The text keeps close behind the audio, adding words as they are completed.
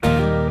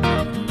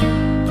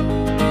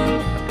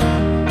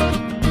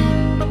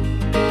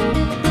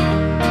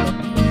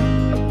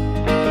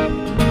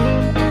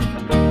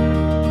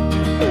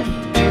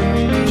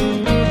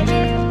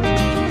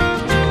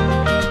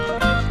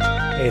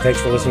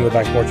thanks for listening to the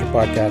Back Porch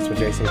Podcast with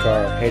Jason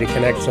Carr. Hey, to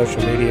connect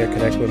social media,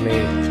 connect with me,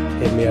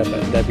 hit me up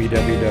at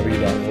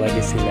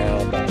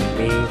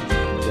www.legacynow.me,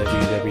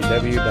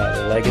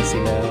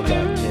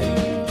 www.legacynow.me.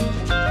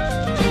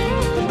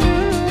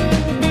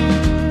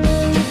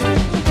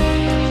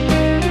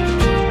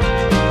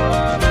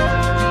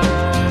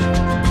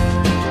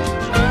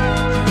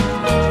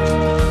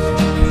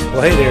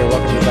 Well, hey there,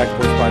 welcome to the Back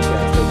Porch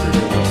Podcast. Hope you're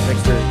doing well.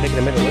 Thanks for taking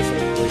a minute to listen.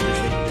 Really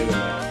appreciate you doing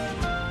that.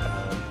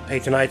 Hey,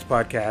 tonight's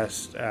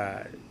podcast,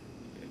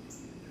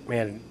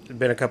 man, it's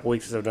been a couple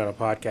weeks since I've done a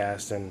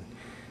podcast, and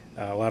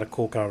a lot of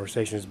cool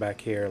conversations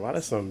back here. A lot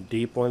of some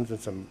deep ones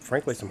and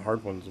frankly, some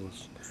hard ones.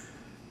 Was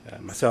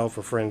myself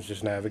or friends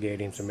just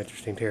navigating some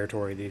interesting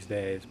territory these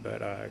days,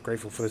 but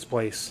grateful for this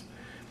place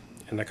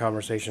and the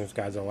conversations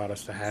God's allowed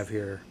us to have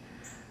here.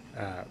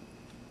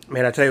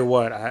 Man, I tell you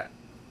what, I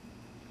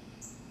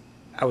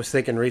was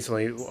thinking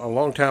recently, a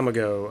long time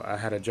ago, I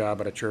had a job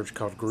at a church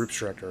called Group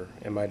Instructor,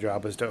 and my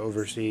job was to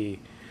oversee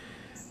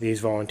these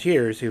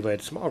volunteers who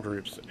led small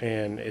groups.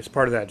 And as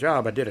part of that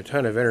job, I did a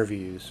ton of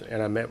interviews,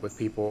 and I met with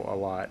people a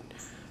lot,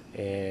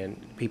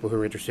 and people who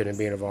were interested in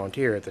being a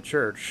volunteer at the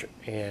church.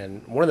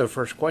 And one of the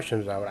first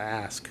questions I would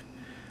ask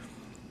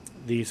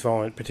these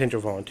potential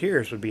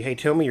volunteers would be, hey,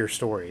 tell me your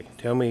story.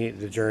 Tell me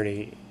the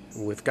journey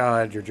with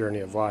God, your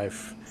journey of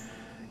life.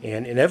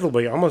 And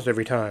inevitably, almost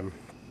every time,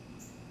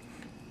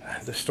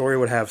 the story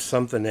would have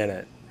something in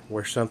it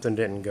where something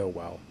didn't go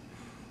well,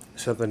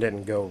 something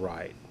didn't go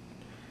right.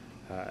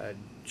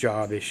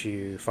 Job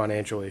issue,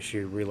 financial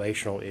issue,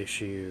 relational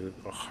issue,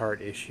 a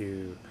heart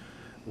issue,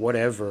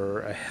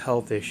 whatever, a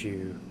health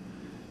issue,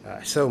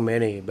 so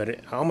many, but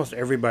almost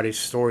everybody's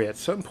story at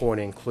some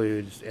point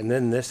includes, and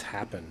then this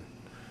happened.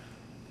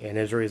 And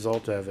as a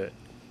result of it,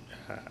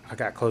 I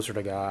got closer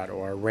to God,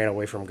 or I ran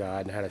away from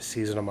God and had a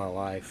season of my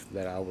life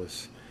that I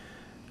was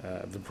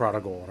the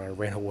prodigal and I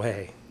ran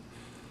away.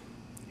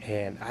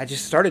 And I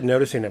just started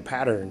noticing a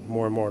pattern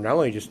more and more, not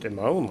only just in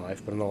my own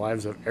life, but in the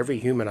lives of every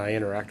human I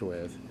interact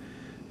with,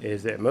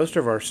 is that most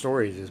of our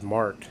stories is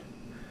marked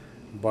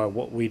by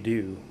what we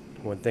do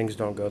when things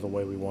don't go the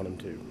way we want them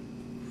to.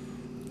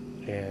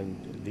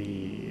 And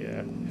the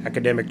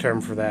academic term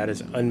for that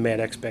is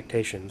unmet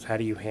expectations. How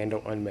do you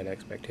handle unmet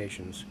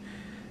expectations?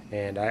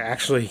 And I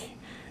actually,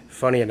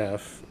 funny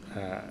enough,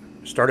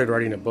 started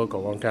writing a book a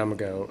long time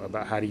ago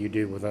about how do you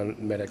do with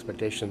unmet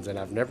expectations, and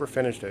I've never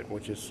finished it,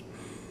 which is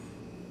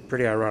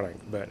pretty ironic,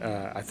 but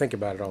I think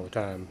about it all the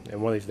time,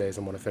 and one of these days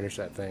I'm going to finish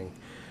that thing.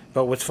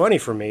 But what's funny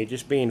for me,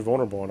 just being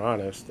vulnerable and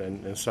honest,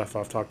 and stuff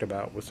I've talked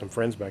about with some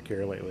friends back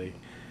here lately,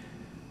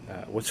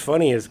 what's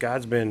funny is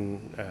God's been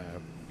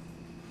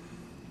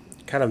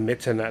kind of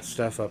mixing that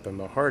stuff up in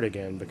my heart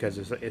again, because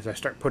as I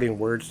start putting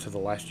words to the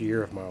last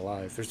year of my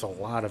life, there's a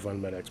lot of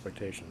unmet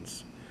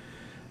expectations.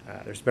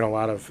 There's been a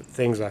lot of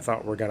things I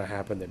thought were going to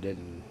happen that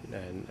didn't,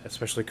 and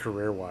especially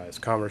career-wise,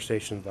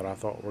 conversations that I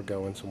thought were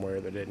going somewhere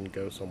that didn't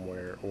go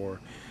somewhere, or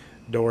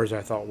doors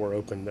I thought were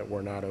open that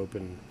were not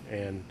open.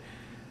 And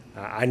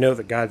I know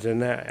that God's in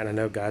that, and I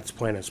know God's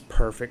plan is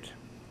perfect.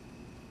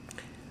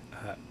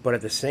 But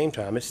at the same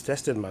time, it's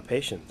tested my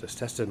patience, it's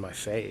tested my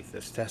faith,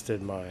 it's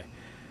tested my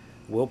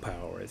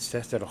willpower, it's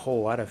tested a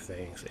whole lot of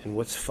things. And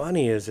what's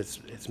funny is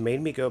it's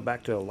made me go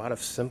back to a lot of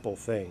simple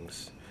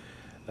things.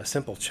 A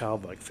simple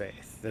childlike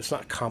faith that's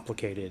not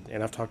complicated,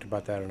 and I've talked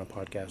about that in a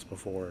podcast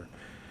before,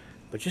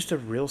 but just a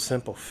real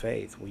simple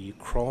faith where you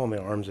crawl in the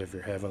arms of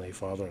your Heavenly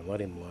Father and let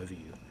Him love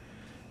you,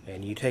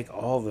 and you take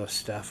all the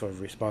stuff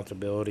of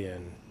responsibility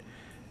and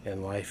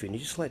life, and you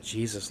just let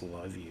Jesus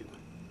love you,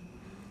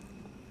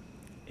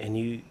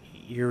 and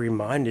you're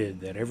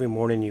reminded that every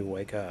morning you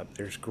wake up,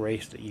 there's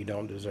grace that you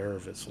don't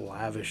deserve. It's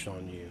lavished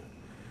on you,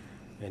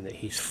 and that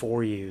He's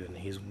for you and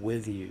He's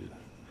with you.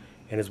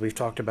 And as we've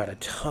talked about a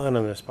ton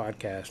on this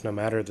podcast, no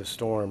matter the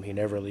storm, He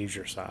never leaves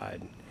your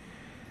side.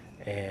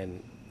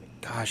 And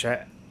gosh,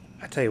 I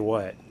tell you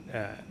what,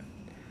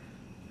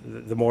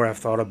 the more I've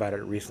thought about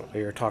it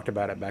recently, or talked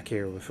about it back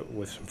here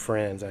with some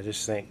friends, I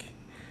just think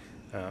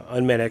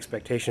unmet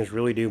expectations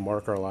really do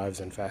mark our lives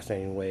in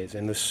fascinating ways.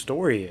 And the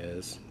story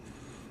is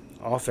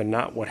often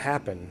not what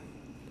happened,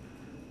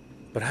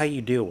 but how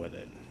you deal with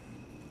it.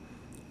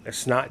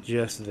 It's not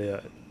just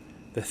the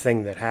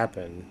thing that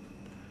happened.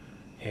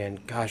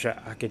 And gosh,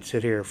 I could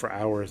sit here for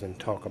hours and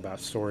talk about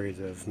stories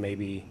of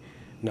maybe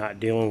not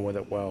dealing with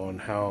it well, and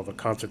how the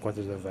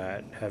consequences of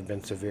that have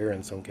been severe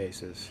in some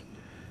cases,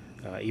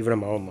 even in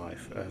my own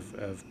life,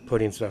 of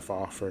putting stuff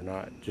off or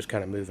not, just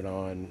kind of moving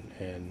on.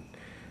 And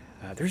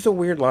there's a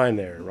weird line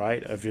there,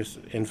 right, of just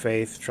in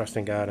faith,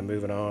 trusting God and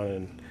moving on,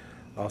 and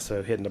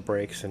also hitting the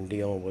brakes and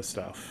dealing with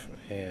stuff.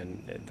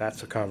 And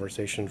that's a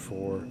conversation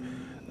for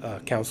a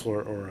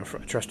counselor or a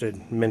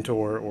trusted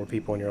mentor or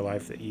people in your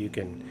life that you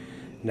can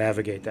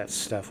navigate that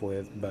stuff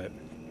with. But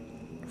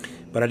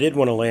I did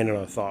want to land on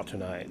a thought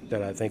tonight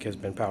that I think has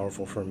been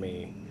powerful for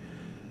me,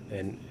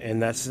 and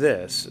that's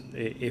this: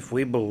 if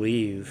we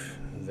believe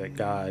that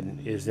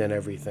God is in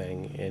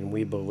everything, and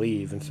we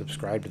believe and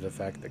subscribe to the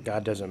fact that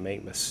God doesn't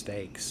make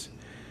mistakes,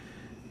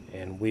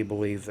 and we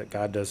believe that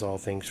God does all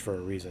things for a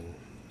reason,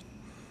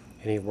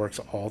 and he works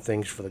all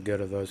things for the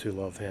good of those who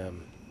love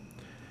him,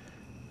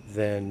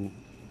 then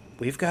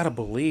we've got to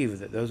believe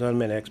that those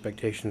unmet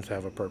expectations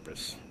have a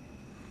purpose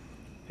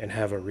and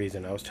have a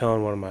reason. I was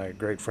telling one of my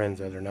great friends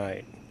the other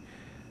night,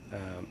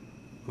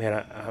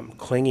 man, I'm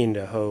clinging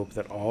to hope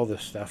that all the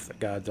stuff that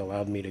God's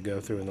allowed me to go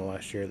through in the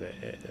last year,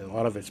 a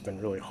lot of it's been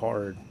really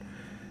hard,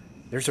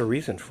 there's a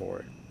reason for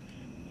it.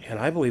 And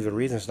I believe the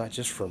reason is not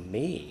just for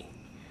me.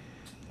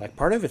 Like,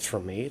 part of it's for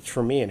me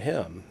and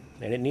him,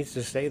 and it needs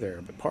to stay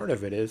there. But part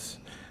of it is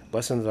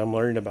lessons I'm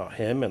learning about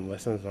him, and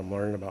lessons I'm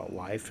learning about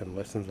life, and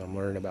lessons I'm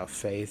learning about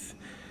faith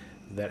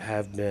that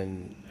have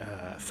been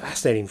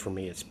fascinating for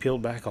me. It's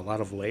peeled back a lot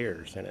of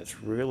layers, and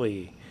it's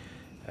really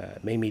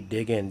made me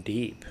dig in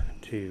deep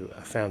to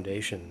a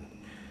foundation.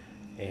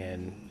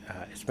 And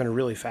it's been a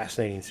really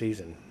fascinating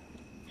season.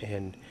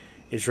 And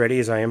as ready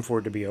as I am for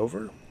it to be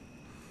over,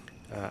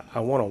 I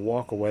want to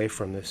walk away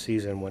from this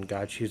season when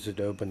God chooses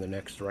to open the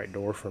next right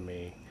door for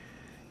me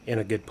in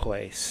a good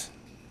place.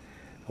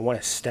 I want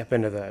to step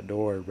into that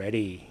door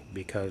ready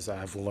because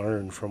I've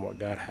learned from what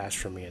God has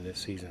for me in this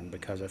season,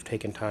 because I've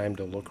taken time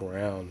to look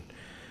around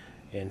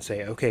and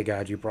say, okay,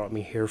 God, you brought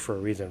me here for a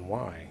reason.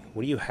 Why?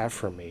 What do you have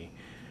for me?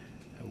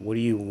 What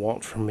do you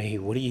want from me?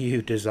 What do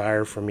you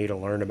desire for me to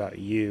learn about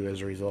you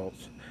as a result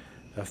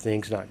of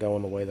things not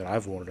going the way that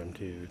I've wanted them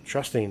to?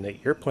 Trusting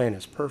that your plan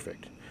is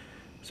perfect.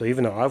 So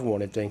even though I've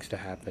wanted things to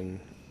happen,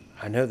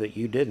 I know that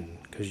you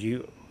didn't, because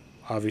you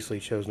obviously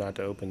chose not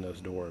to open those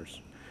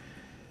doors.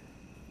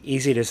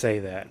 Easy to say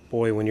that.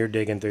 Boy, when you're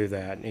digging through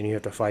that and you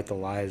have to fight the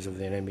lies of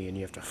the enemy and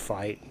you have to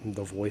fight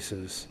the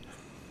voices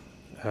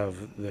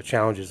of the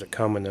challenges that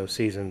come in those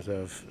seasons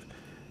of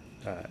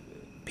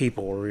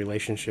people or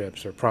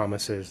relationships or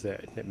promises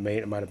that it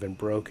might have been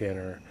broken,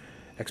 or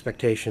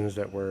expectations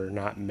that were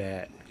not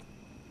met.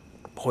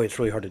 Boy, it's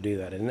really hard to do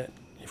that, isn't it?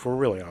 If we're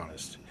really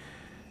honest.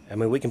 I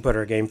mean, we can put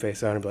our game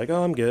face on and be like,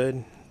 oh, I'm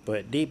good.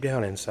 But deep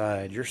down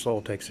inside, your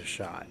soul takes a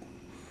shot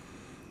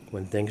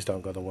when things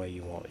don't go the way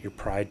you want. Your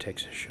pride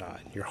takes a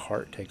shot. Your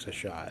heart takes a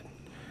shot.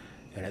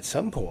 And at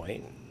some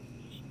point,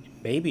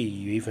 maybe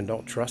you even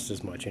don't trust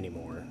as much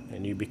anymore,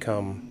 and you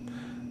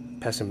become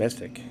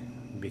pessimistic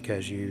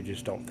because you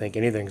just don't think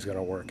anything's going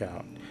to work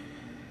out.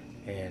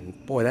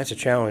 And boy, that's a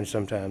challenge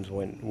sometimes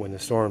when the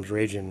storm's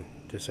raging,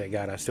 to say,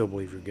 God, I still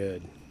believe you're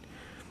good.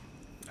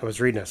 I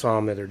was reading a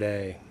psalm the other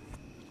day.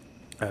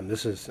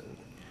 This is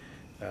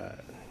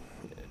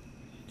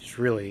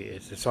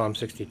it's Psalm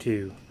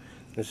 62.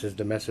 This is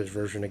the Message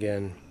version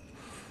again.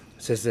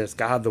 It says this: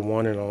 God, the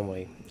one and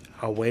only,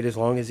 I'll wait as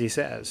long as he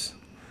says.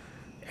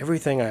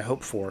 Everything I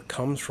hope for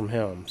comes from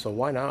him, so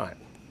why not?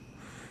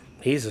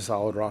 He's a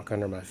solid rock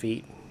under my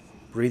feet,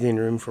 breathing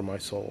room for my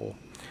soul,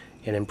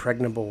 an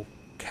impregnable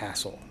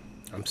castle.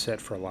 I'm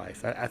set for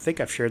life. I think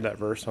I've shared that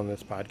verse on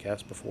this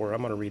podcast before.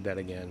 I'm going to read that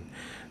again.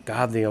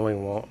 God, the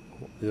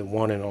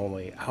one and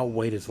only, I'll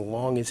wait as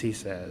long as he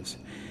says.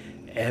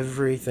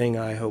 Everything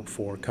I hope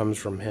for comes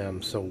from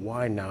him, so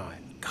why not?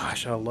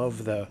 Gosh, I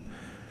love the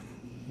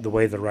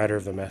way the writer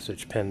of the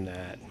Message penned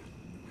that.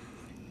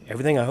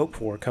 Everything I hope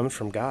for comes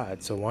from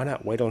God, so why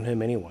not wait on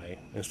him anyway,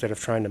 instead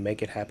of trying to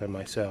make it happen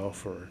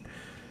myself, or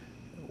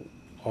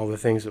all the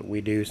things that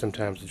we do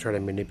sometimes to try to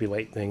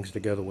manipulate things to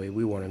go the way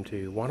we want them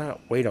to. Why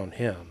not wait on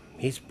him?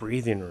 He's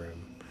breathing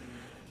room.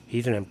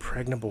 He's an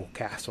impregnable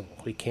castle.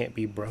 He can't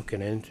be broken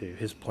into.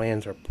 His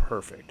plans are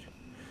perfect.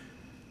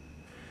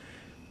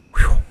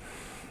 Whew.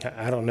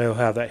 I don't know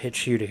how that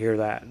hits you to hear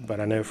that, but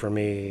I know for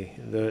me,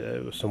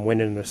 it was some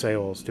wind in the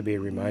sails to be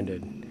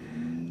reminded.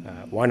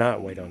 Why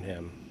not wait on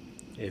him?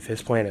 If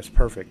his plan is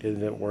perfect,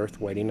 isn't it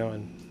worth waiting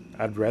on?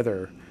 I'd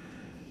rather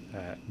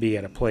be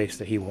at a place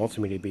that he wants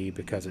me to be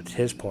because it's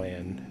his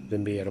plan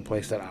than be at a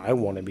place that I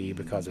want to be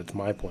because it's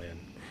my plan.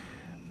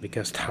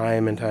 Because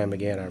time and time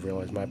again, I've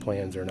realized my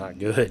plans are not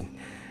good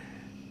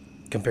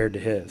compared to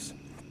his.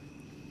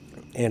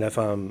 And if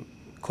I'm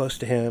close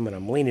to him and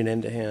I'm leaning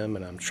into him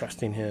and I'm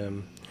trusting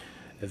him,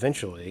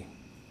 eventually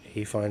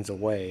he finds a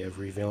way of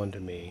revealing to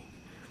me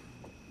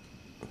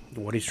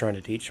what he's trying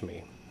to teach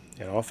me,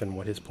 and often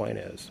what his plan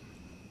is.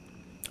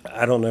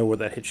 I don't know where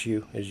that hits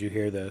you as you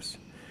hear this,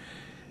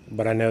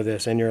 but I know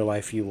this: in your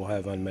life you will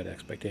have unmet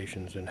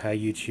expectations, and how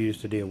you choose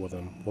to deal with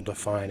them will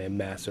define a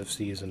massive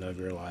season of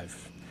your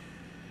life.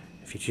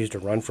 If you choose to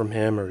run from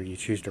him or you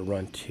choose to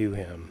run to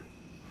him,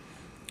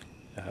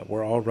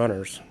 we're all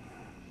runners.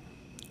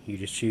 You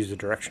just choose the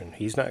direction.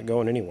 He's not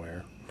going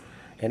anywhere.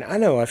 And I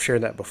know I've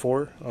shared that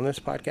before on this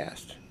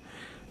podcast,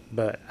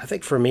 but I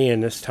think for me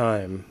in this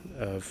time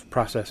of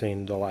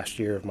processing the last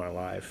year of my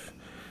life,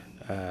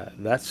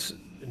 that's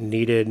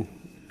needed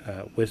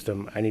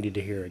wisdom I needed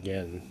to hear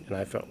again. And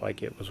I felt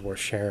like it was worth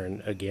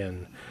sharing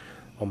again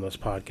on this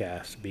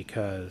podcast,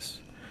 because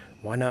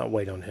why not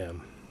wait on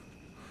him?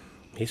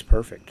 He's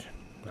perfect.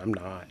 I'm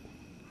not.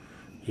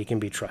 He can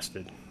be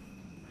trusted.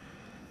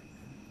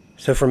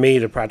 So for me,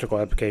 the practical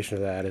application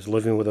of that is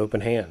living with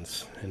open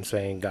hands and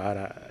saying, God,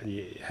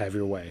 have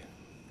your way.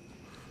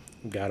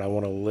 God, I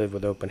want to live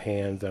with open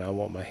hands, and I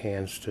want my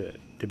hands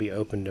to be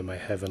open to my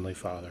Heavenly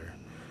Father.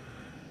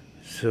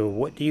 So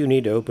what do you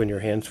need to open your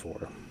hands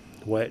for?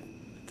 What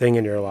thing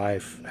in your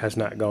life has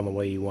not gone the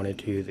way you wanted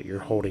to that you're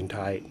holding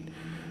tight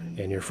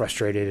and you're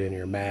frustrated and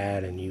you're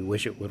mad and you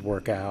wish it would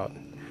work out?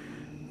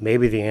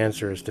 Maybe the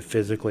answer is to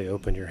physically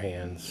open your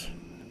hands,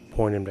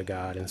 point them to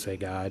God and say,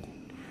 God,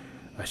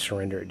 I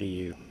surrender it to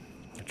you.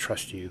 I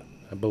trust you.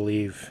 I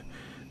believe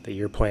that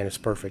your plan is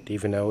perfect,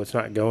 even though it's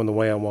not going the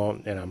way I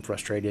want and I'm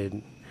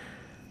frustrated.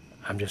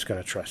 I'm just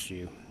going to trust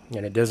you.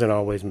 And it doesn't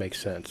always make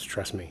sense,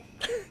 trust me.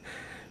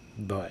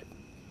 But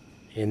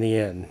in the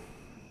end,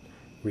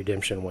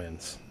 redemption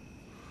wins.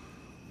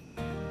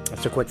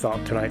 That's a quick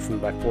thought tonight from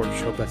the back porch.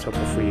 Hope that's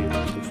helpful for you.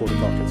 Look forward to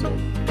talking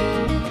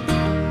soon.